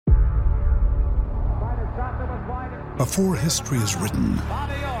Before history is written,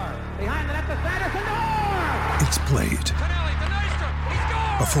 it's played.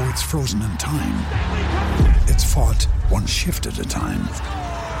 Before it's frozen in time, it's fought one shift at a time.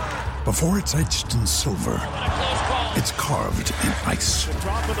 Before it's etched in silver, it's carved in ice.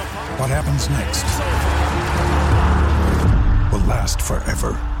 What happens next will last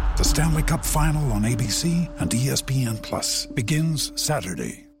forever. The Stanley Cup Final on ABC and ESPN Plus begins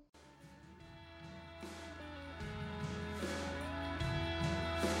Saturday.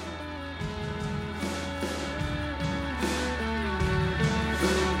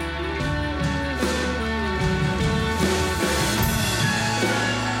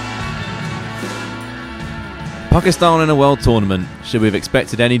 Pakistan in a world tournament. Should we have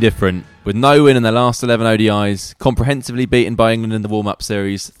expected any different? With no win in their last 11 ODIs, comprehensively beaten by England in the warm-up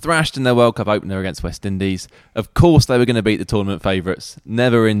series, thrashed in their World Cup opener against West Indies, of course they were going to beat the tournament favourites.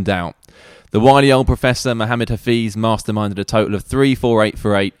 Never in doubt. The wily old professor Mohammad Hafiz masterminded a total of 3-4-8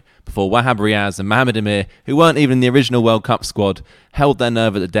 for 8 before Wahab Riaz and Mohammad Amir, who weren't even in the original World Cup squad, held their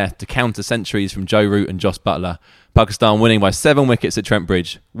nerve at the death to counter centuries from Joe Root and Joss Buttler. Pakistan winning by 7 wickets at Trent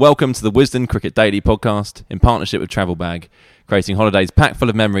Bridge. Welcome to the Wisden Cricket Daily podcast in partnership with Travel Bag, creating holidays packed full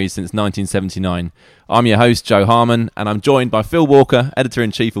of memories since 1979. I'm your host, Joe Harmon, and I'm joined by Phil Walker,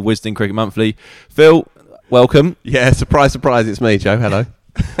 Editor-in-Chief of Wisden Cricket Monthly. Phil, welcome. Yeah, surprise, surprise, it's me, Joe. Hello.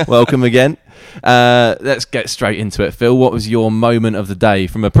 Welcome again. Let's get straight into it. Phil, what was your moment of the day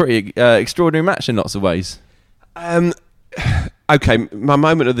from a pretty extraordinary match in lots of ways? Okay, my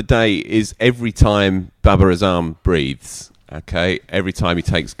moment of the day is every time Babar Azam breathes, okay? Every time he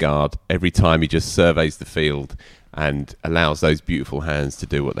takes guard, every time he just surveys the field and allows those beautiful hands to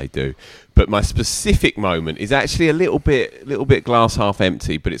do what they do. But my specific moment is actually a little bit glass half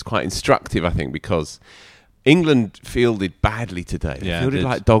empty, but it's quite instructive, I think, because England fielded badly today. They fielded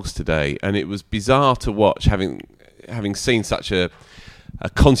like dogs today, and it was bizarre to watch, having seen such a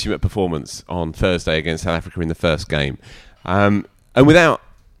consummate performance on Thursday against South Africa in the first game. And without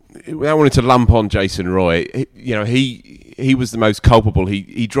wanting to lump on Jason Roy, he was the most culpable.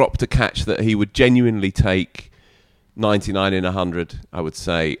 He dropped a catch that he would genuinely take 99 in 100, I would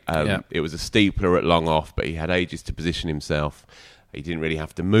say. It was a steepler at long off, but he had ages to position himself. He didn't really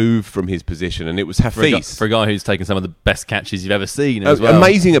have to move from his position, and it was Hafiz. For a guy who's taken some of the best catches you've ever seen as well.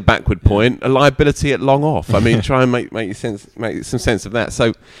 Amazing at backward point, a liability at long off. I mean, try and make some sense of that.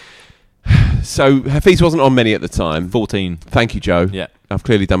 So Hafiz wasn't on many at the time. 14. Thank you, Joe. Yeah. I've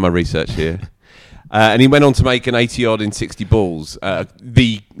clearly done my research here. And he went on to make an 80-odd in 60 balls.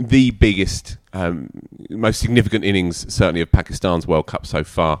 The biggest, most significant innings, certainly, of Pakistan's World Cup so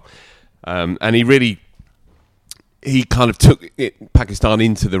far. And he kind of took Pakistan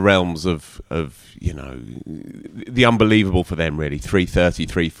into the realms of the unbelievable for them, really. 330,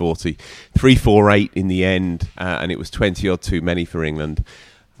 340, 348 in the end, and it was 20-odd too many for England.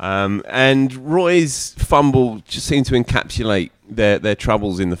 And Roy's fumble just seemed to encapsulate their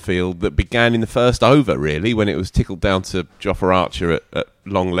troubles in the field that began in the first over, really, when it was tickled down to Jofra Archer at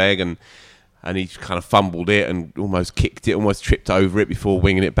long leg, and he kind of fumbled it and almost kicked it, almost tripped over it before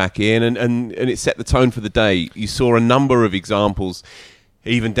winging it back in, and it set the tone for the day. You saw a number of examples,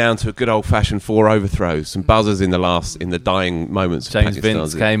 even down to a good old-fashioned 4 overthrows, some buzzers in the dying moments. James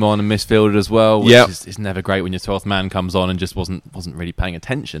Vince came on and misfielded as well, which is never great when your 12th man comes on and just wasn't really paying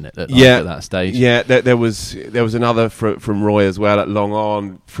attention at that stage. Yeah, there was another from Roy as well at long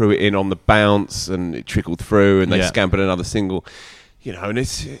on, threw it in on the bounce and it trickled through, and they scampered another single. And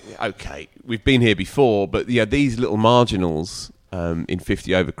it's okay. We've been here before, but these little marginals in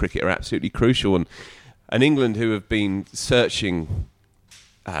 50-over cricket are absolutely crucial, and England, who have been searching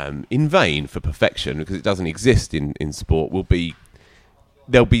in vain for perfection, because it doesn't exist in sport,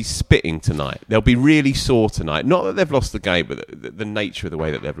 they'll be spitting tonight. They'll be really sore tonight. Not that they've lost the game, but the nature of the way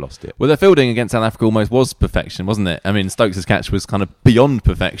that they've lost it. Well, their fielding against South Africa almost was perfection, wasn't it? I mean, Stokes' catch was kind of beyond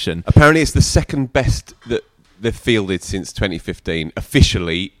perfection. Apparently, it's the second best that they've fielded since 2015,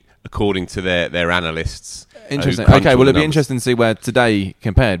 officially, according to their analysts. Interesting. Okay, well, it'd be interesting to see where today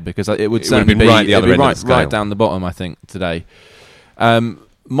compared, because it would certainly be right down the bottom, I think, today.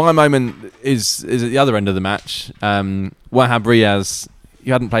 My moment is at the other end of the match. Wahab Riaz, he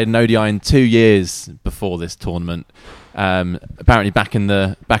hadn't played an ODI in 2 years before this tournament. Apparently back in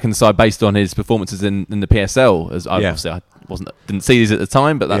the side based on his performances in the PSL. Obviously I didn't see these at the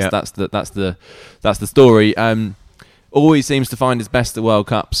time, but that's the story. Always seems to find his best at World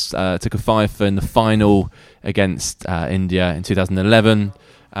Cups. Took a 5 in the final against India in 2011.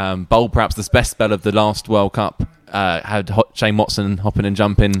 Bowled perhaps the best spell of the last World Cup had Shane Watson hopping and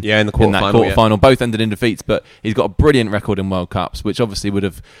jumping in the in that quarterfinal. quarterfinal. Both ended in defeats, but he's got a brilliant record in World Cups, which obviously would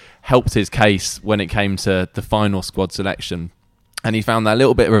have helped his case when it came to the final squad selection. And he found that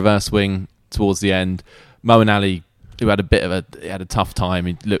little bit of reverse swing towards the end. Moeen Ali, who had a tough time,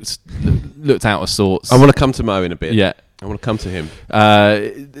 he looked out of sorts. I want to come to Mo in a bit. Yeah, I want to come to him.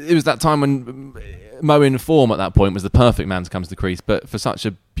 It was that time when Mo in form at that point was the perfect man to come to the crease, but for such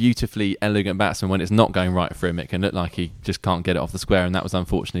a beautifully elegant batsman, when it's not going right for him, it can look like he just can't get it off the square, and that was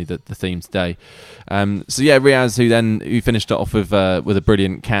unfortunately the theme today. Riaz, who finished it off with a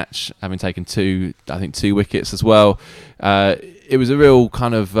brilliant catch, having taken two wickets as well. It was a real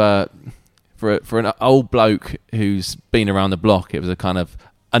kind of for an old bloke who's been around the block, it was a kind of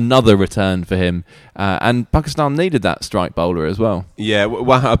another return for him, and Pakistan needed that strike bowler as well. Yeah,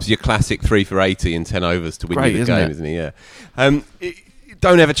 Wahab's your classic 3 for 80 in 10 overs to win you the game, isn't he? Yeah.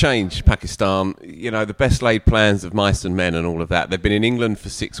 Don't ever change, Pakistan. You know, the best laid plans of mice and men and all of that. They've been in England for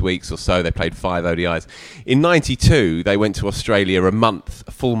 6 weeks or so. They played 5 ODIs. In '92, they went to Australia a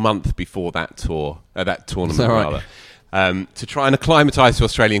full month before that tournament, rather. To try and acclimatise to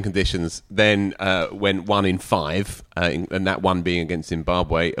Australian conditions, then went 1 in 5, and that one being against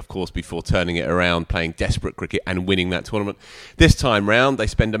Zimbabwe, of course, before turning it around, playing desperate cricket and winning that tournament. This time round, they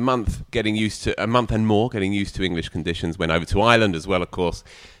spend a month and more getting used to English conditions, went over to Ireland as well, of course,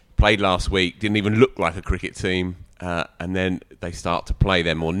 played last week, didn't even look like a cricket team, and then they start to play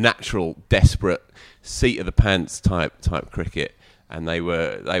their more natural, desperate, seat-of-the-pants type cricket, and they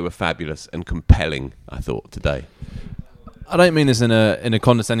were fabulous and compelling, I thought, today. I don't mean this in a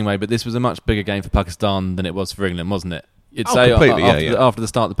condescending way, but this was a much bigger game for Pakistan than it was for England, wasn't it? Completely, after the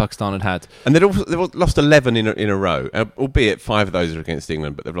start that Pakistan had. And they've lost 11 in a row, albeit 5 of those are against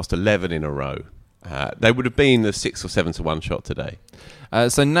England, but they've lost 11 in a row. They would have been the 6 or 7 to 1 shot today.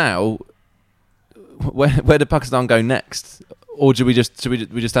 So now, where did Pakistan go next? Or should we just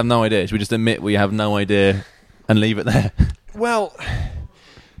have no idea? Should we just admit we have no idea and leave it there? Well,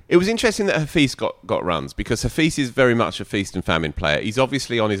 it was interesting that Hafiz got runs, because Hafiz is very much a feast and famine player. He's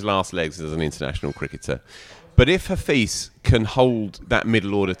obviously on his last legs as an international cricketer. But if Hafiz can hold that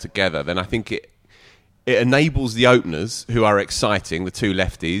middle order together, then I think it enables the openers, who are exciting, the 2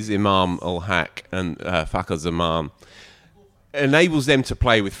 lefties, Imam Ul-Haq and Fakhar Zaman, enables them to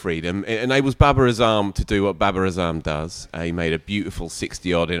play with freedom. It enables Babar Azam to do what Babar Azam does. He made a beautiful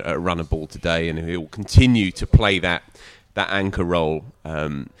 60-odd at a runner ball today, and he'll continue to play that anchor role.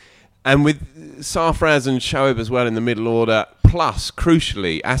 And with Sarfraz and Shoaib as well in the middle order, plus,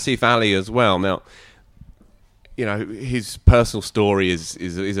 crucially, Asif Ali as well. Now, you know, his personal story is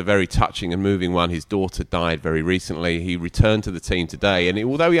a very touching and moving one. His daughter died very recently. He returned to the team today, and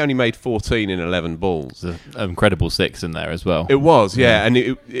although he only made 14 in 11 balls... An incredible 6 in there as well. It was, yeah. And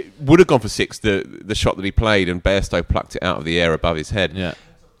it would have gone for 6, the shot that he played, and Bairstow plucked it out of the air above his head. Yeah.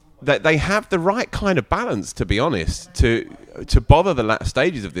 That they have the right kind of balance, to be honest, to bother the last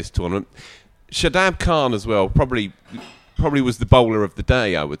stages of this tournament. Shadab Khan as well probably was the bowler of the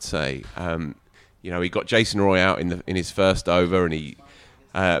day, I would say. He got Jason Roy out in his first over, and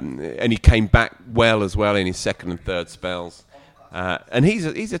he came back well as well in his second and third spells. And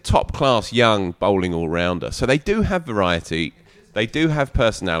he's a top class young bowling all rounder. So they do have variety, they do have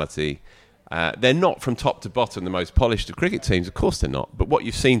personality. They're not from top to bottom the most polished of cricket teams, of course they're not. But what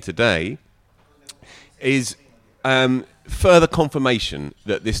you've seen today is further confirmation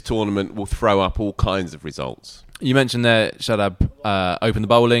that this tournament will throw up all kinds of results. You mentioned there Shadab opened the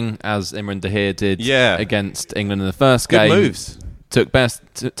bowling, as Imran Tahir did against England in the first game. Good moves.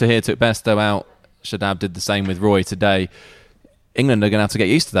 Tahir took Bairstow out. Shadab did the same with Roy today. England are going to have to get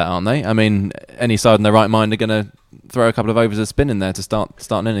used to that, aren't they? I mean, any side in their right mind are going to throw a couple of overs of spin in there to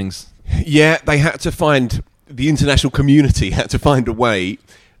start an innings. Yeah, they had to find, the international community had to find a way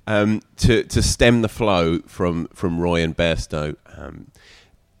to stem the flow from Roy and Bairstow.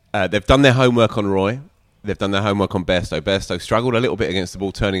 They've done their homework on Roy. They've done their homework on Bairstow. Bairstow struggled a little bit against the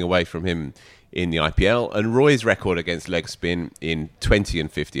ball, turning away from him in the IPL. And Roy's record against leg spin in 20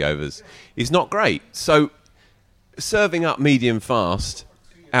 and 50 overs is not great. So serving up medium fast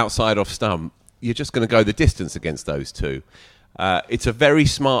outside off stump, you're just going to go the distance against those two. It's a very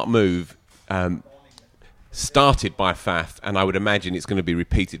smart move, started by Faf, and I would imagine it's going to be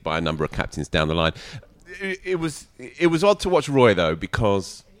repeated by a number of captains down the line. It was odd to watch Roy, though,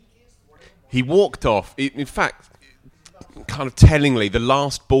 because he walked off. In fact, kind of tellingly, the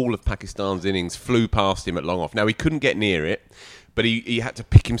last ball of Pakistan's innings flew past him at long off. Now, he couldn't get near it, but he had to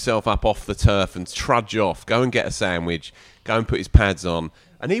pick himself up off the turf and trudge off, go and get a sandwich, go and put his pads on.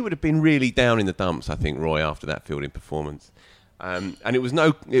 And he would have been really down in the dumps, I think, Roy, after that fielding performance. And it was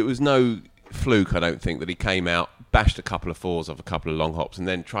no fluke, I don't think, that he came out, bashed a couple of fours off a couple of long hops, and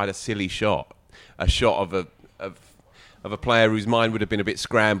then tried a silly shot, a shot of a player whose mind would have been a bit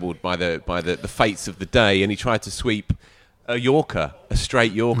scrambled by the fates of the day, and he tried to sweep a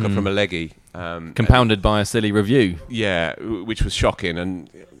straight Yorker from a leggy. Compounded by a silly review. Yeah, which was shocking, and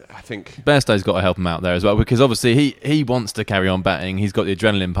I think Bairstow's got to help him out there as well, because obviously he wants to carry on batting. He's got the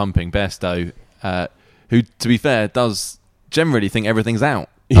adrenaline pumping. Bairstow, who, to be fair, does generally think everything's out.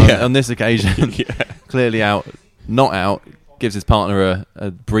 On this occasion, clearly out, not out, gives his partner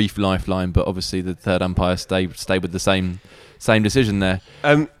a brief lifeline, but obviously the third umpire stayed with the same decision there.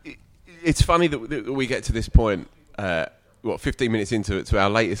 It's funny that we get to this point, 15 minutes into our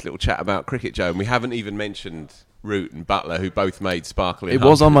latest little chat about cricket, Joe, and we haven't even mentioned Root and Butler, who both made sparkling. It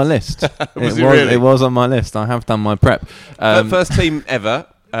was on my list. Really? It was on my list. I have done my prep. First team ever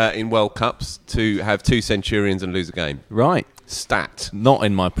in World Cups to have 2 centurions and lose a game. Right. Stat. Not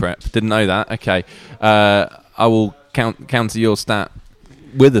in my prep. Didn't know that. Okay. I will counter your stat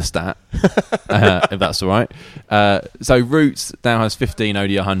with a stat, if that's all right. So Root now has 15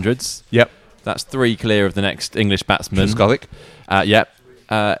 ODI hundreds. Yep. That's 3 clear of the next English batsman. Triscothick. Yep.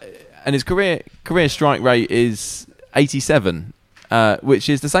 And his career strike rate is 87, which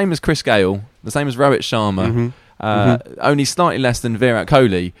is the same as Chris Gale, the same as Rohit Sharma, only slightly less than Virat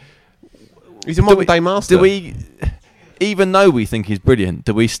Kohli. He's a modern day master. Do we, even though we think he's brilliant,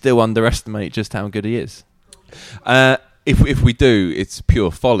 do we still underestimate just how good he is? If we do, it's pure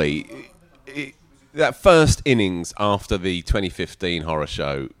folly. That first innings after the 2015 horror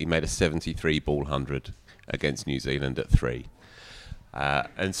show, he made a 73 ball 100 against New Zealand at 3.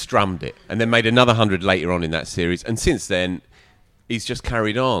 And strummed it, and then made another 100 later on in that series, and since then he's just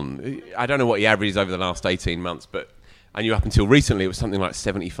carried on. I don't know what he averages over the last 18 months, but I knew up until recently it was something like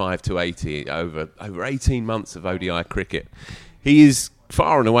 75 to 80 over 18 months of ODI cricket. He is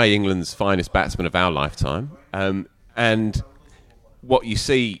far and away England's finest batsman of our lifetime, and what you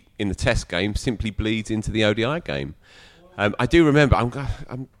see in the Test game simply bleeds into the ODI game. I do remember,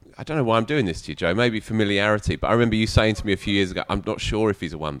 I don't know why I'm doing this to you, Joe. Maybe familiarity, but I remember you saying to me a few years ago, I'm not sure if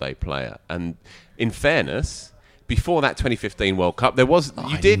he's a one-day player. And in fairness, before that 2015 World Cup, there was...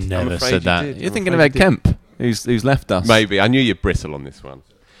 You did. Never I'm afraid said that. you did. You're thinking of Ed Kemp, who's left us. Maybe. I knew you'd bristle on this one.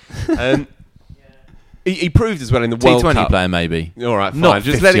 He proved as well in the World Cup. T20 player, maybe. All right, fine. Not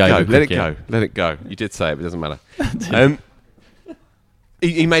Just let it go. Let it cricket. go. Let it go. You did say it, but it doesn't matter.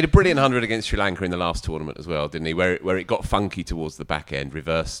 He made a brilliant 100 against Sri Lanka in the last tournament as well, didn't he? Where it got funky towards the back end,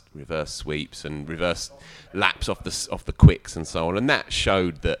 reverse sweeps and reverse laps off the quicks and so on, and that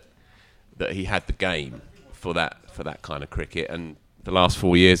showed that he had the game for that kind of cricket. And the last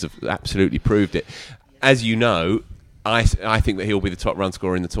 4 years have absolutely proved it. As you know, I think that he'll be the top run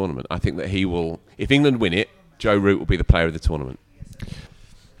scorer in the tournament. I think that he will. If England win it, Joe Root will be the player of the tournament.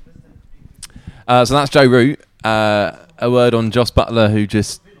 So that's Joe Root. A word on Jos Buttler, who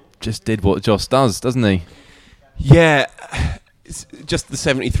just did what Jos does, doesn't he? Yeah, it's just the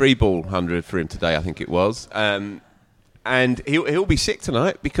 73 ball 100 for him today, I think it was. And he'll be sick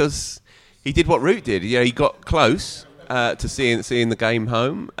tonight because he did what Root did. Yeah, he got close to seeing the game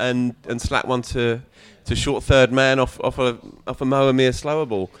home and slapped one to short third man off a Moa Mir slower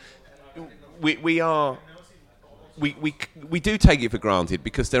ball. We do take it for granted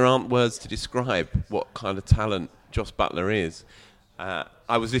because there aren't words to describe what kind of talent Jos Buttler is.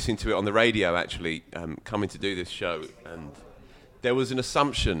 I was listening to it on the radio actually, coming to do this show, and there was an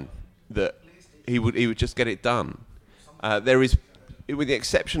assumption that he would just get it done. There is, with the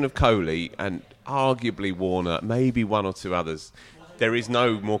exception of Kohli and arguably Warner, maybe one or two others, there is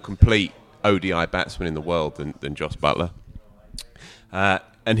no more complete ODI batsman in the world than Jos Buttler.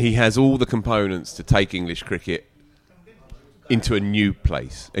 And he has all the components to take English cricket into a new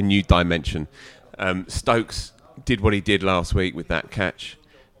place, a new dimension. Stokes did what he did last week with that catch.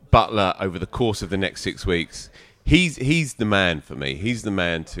 Buttler, over the course of the next 6 weeks, he's the man for me. He's the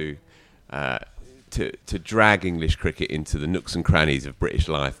man to drag English cricket into the nooks and crannies of British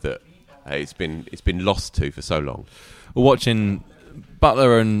life that it's been lost to for so long. Well, watching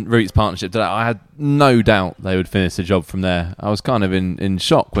Buttler and Root's partnership today, I had no doubt they would finish the job from there. I was kind of in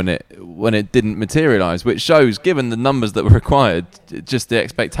shock when it didn't materialise, which shows, given the numbers that were required, just the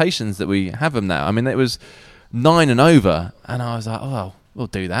expectations that we have them now. I mean, it was 9 and over, and I was like, oh, well, we'll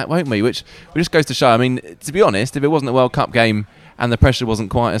do that, won't we? Which just goes to show, I mean, to be honest, if it wasn't a World Cup game and the pressure wasn't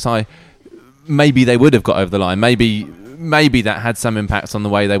quite as high, maybe they would have got over the line. Maybe that had some impact on the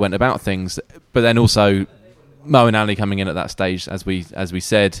way they went about things. But then also, Mo and Ali coming in at that stage, as we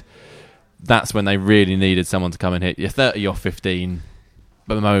said, that's when they really needed someone to come and hit. You're 30 off 15,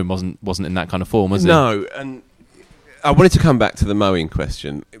 but Mo wasn't in that kind of form, was he? No, and I wanted to come back to the mowing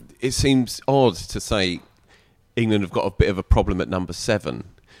question. it seems odd to say England have got a bit of a problem at number 7.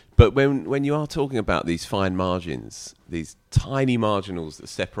 But when you are talking about these fine margins, these tiny marginals that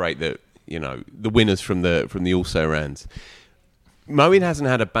separate the winners from the also-rans, Moeen hasn't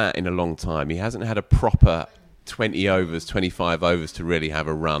had a bat in a long time. He hasn't had a proper 20 overs, 25 overs to really have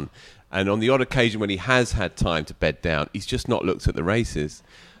a run. And on the odd occasion when he has had time to bed down, he's just not looked at the races.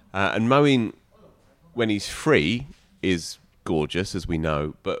 And Moeen, when he's free, is gorgeous, as we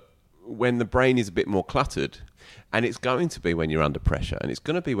know. But when the brain is a bit more cluttered, and it's going to be when you're under pressure, and it's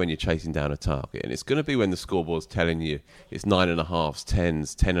going to be when you're chasing down a target, and it's going to be when the scoreboard's telling you it's 9.5s,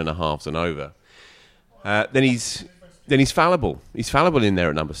 10s, 10.5s and over, then he's fallible. He's fallible in there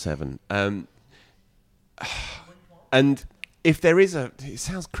at number 7. And if there is it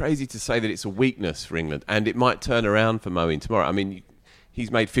sounds crazy to say that it's a weakness for England, and it might turn around for Moeen tomorrow. I mean,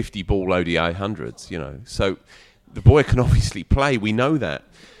 he's made 50 ball ODI hundreds, so the boy can obviously play. We know that,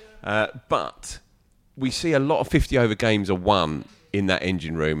 but we see a lot of 50 over games are won in that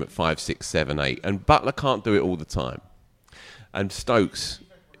engine room at 5, 6, 7, 8, and Butler can't do it all the time. And Stokes,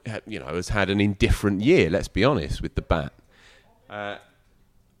 has had an indifferent year. Let's be honest with the bat.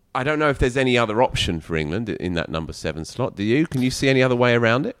 I don't know if there's any other option for England in that number 7 slot. Do you? Can you see any other way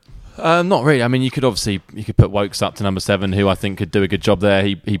around it? Not really. I mean, you could put Wokes up to number 7, who I think could do a good job there.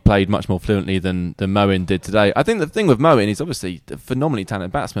 He played much more fluently than Moeen did today. I think the thing with Moeen, he's obviously a phenomenally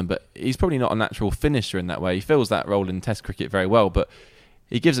talented batsman, but he's probably not a natural finisher in that way. He fills that role in Test cricket very well, but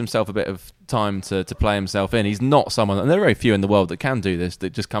he gives himself a bit of time to play himself in. He's not someone, and there are very few in the world that can do this,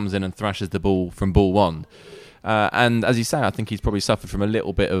 that just comes in and thrashes the ball from ball 1. And as you say, I think he's probably suffered from a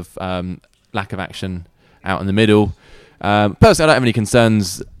little bit of lack of action out in the middle. Personally, I don't have any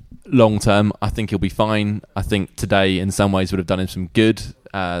concerns long term. I think he'll be fine. I think today, in some ways, would have done him some good.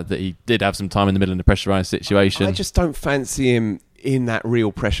 That he did have some time in the middle in a pressurised situation. I just don't fancy him in that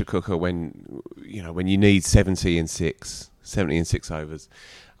real pressure cooker when you need 70 and 6 overs.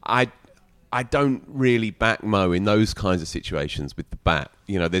 I don't really back Mo in those kinds of situations with the bat.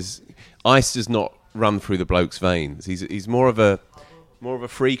 There's ice does not run through the bloke's veins. He's more of a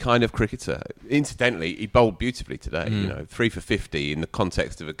free kind of cricketer. Incidentally, he bowled beautifully today. 3 for 50 in the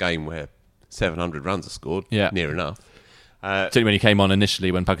context of a game where 700 runs are scored. Yeah. Near enough. Particularly when he came on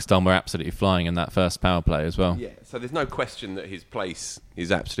initially, when Pakistan were absolutely flying in that first power play as well. Yeah. So there's no question that his place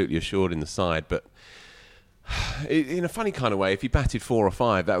is absolutely assured in the side, but in a funny kind of way, if he batted 4 or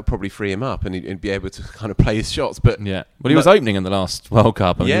 5, that would probably free him up and he'd be able to kind of play his shots. But yeah, well, he was opening in the last World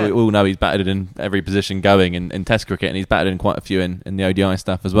Cup. I mean, we all know he's batted in every position going in Test cricket, and he's batted in quite a few in the ODI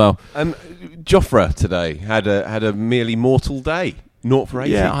stuff as well. Jofra today had a merely mortal day. 0 for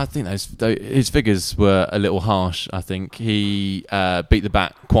 80. Yeah, I think his figures were a little harsh. I think he beat the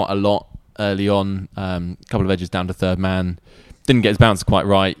bat quite a lot early on. A couple of edges down to third man. Didn't get his bouncer quite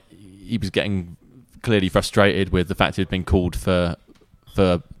right. He was getting clearly frustrated with the fact he'd been called for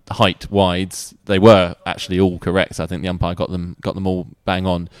height wides. They were actually all correct. I think the umpire got them all bang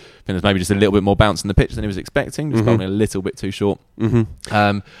on. I think there's maybe just a little bit more bounce in the pitch than he was expecting. Just bowling a little bit too short.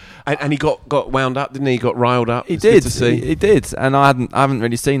 Mm-hmm. And he got wound up, didn't he? He got riled up. He did. He did. And I haven't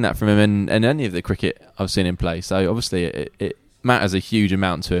really seen that from him in any of the cricket I've seen him play. So obviously it matters a huge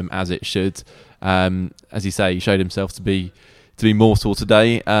amount to him, as it should. As you say, he showed himself to be mortal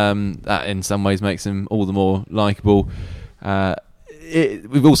today. That in some ways makes him all the more likeable.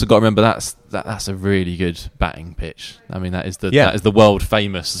 We've also got to remember that's a really good batting pitch. I mean, that is the world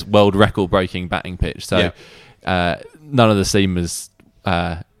famous, world record breaking batting pitch. So none of the seamers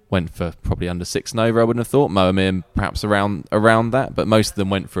went for probably under 6 and over. I wouldn't have thought. Moeen perhaps around that, but most of them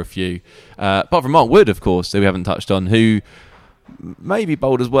went for a few. Apart from Mark Wood, of course, who we haven't touched on, who maybe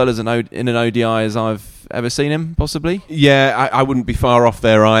bowled as well as in an ODI as I've ever seen him, possibly. Yeah, I wouldn't be far off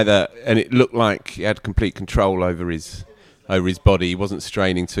there either. And it looked like he had complete control over his body. He wasn't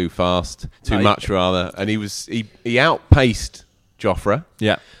straining too much rather. And he outpaced Jofra.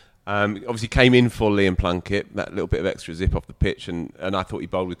 Yeah. Obviously came in for Liam Plunkett, that little bit of extra zip off the pitch, and I thought he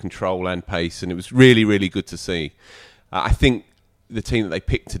bowled with control and pace, and it was really, really good to see. I think the team that they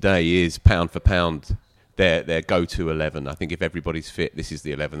picked today is pound for pound their go-to 11. I think if everybody's fit, this is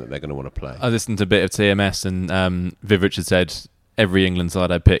the 11 that they're going to want to play. I listened to a bit of TMS, and Viv Richards said every England side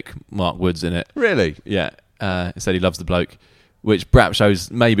I pick, Mark Wood's in it. Really? Yeah. He said he loves the bloke, which perhaps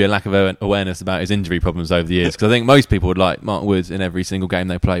shows maybe a lack of awareness about his injury problems over the years, because I think most people would like Mark Wood in every single game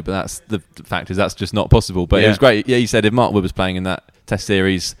they play, but that's the fact is that's just not possible. But it was great. Yeah, he said if Mark Wood was playing in that Test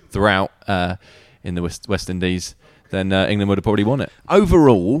series throughout in the West Indies, then England would have probably won it.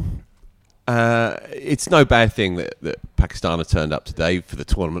 Overall, it's no bad thing that Pakistan have turned up today for the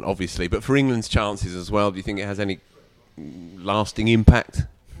tournament, obviously, but for England's chances as well, do you think it has any lasting impact?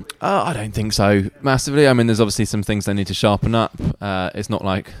 I don't think so massively. I mean, there's obviously some things they need to sharpen up. It's not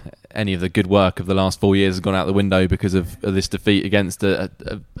like any of the good work of the last 4 years has gone out the window because of this defeat against a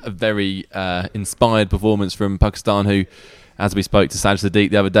very inspired performance from Pakistan, who, as we spoke to Saj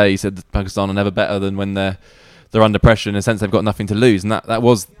Sadiq the other day, he said that Pakistan are never better than when they're under pressure, in a sense they've got nothing to lose, and that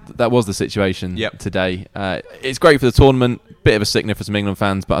was the situation today. It's great for the tournament, bit of a sickener for some England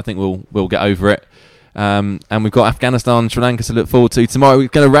fans, but I think we'll get over it. And we've got Afghanistan and Sri Lanka to look forward to tomorrow.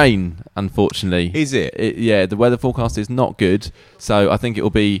 It's going to rain, unfortunately. Is it? Yeah, the weather forecast is not good, so I think it will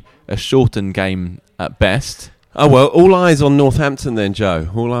be a shortened game at best. Oh, well, all eyes on Northampton then, Joe.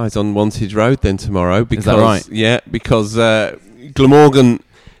 All eyes on Wantage Road then tomorrow. Because, is that right? Yeah, because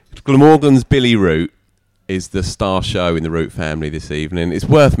Glamorgan's Billy Root is the star show in the Root family this evening. It's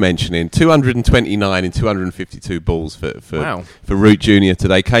worth mentioning 229 and 252 balls for Root Junior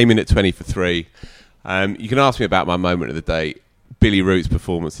today. Came in at 20 for 3. You can ask me about my moment of the day. Billy Root's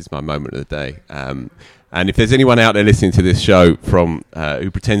performance is my moment of the day. And if there's anyone out there listening to this show from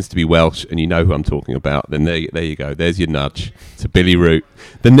who pretends to be Welsh and you know who I'm talking about, then there you go. There's your nudge to Billy Root.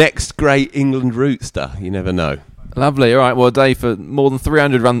 The next great England Rootster. You never know. Lovely. All right. Well, a day for more than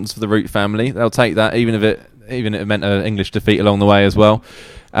 300 runs for the Root family. They'll take that, even if it meant an English defeat along the way as well.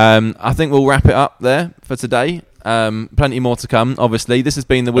 I think we'll wrap it up there for today. Plenty more to come, obviously. This has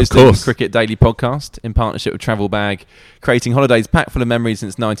been the Wisdom Cricket Daily Podcast in partnership with Travel Bag, creating holidays packed full of memories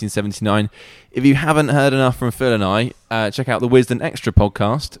since 1979. If you haven't heard enough from Phil and I, check out the Wisdom Extra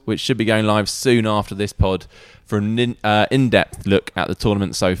Podcast, which should be going live soon after this pod, for an in-depth look at the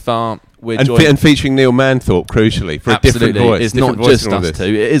tournament so far. And featuring Neil Manthorpe, crucially, for a different voice. It's not just us two,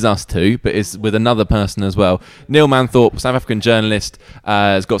 it is us two, but it's with another person as well. Neil Manthorpe, South African journalist,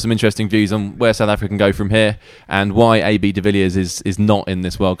 has got some interesting views on where South Africa can go from here and why AB de Villiers is not in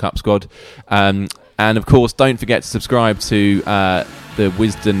this World Cup squad. And of course, don't forget to subscribe to the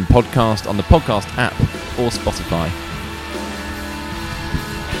Wisdom Podcast on the podcast app or Spotify.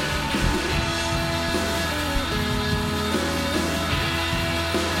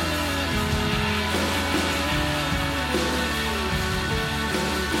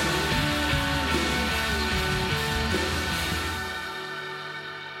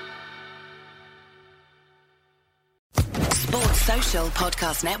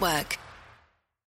 Podcast Network.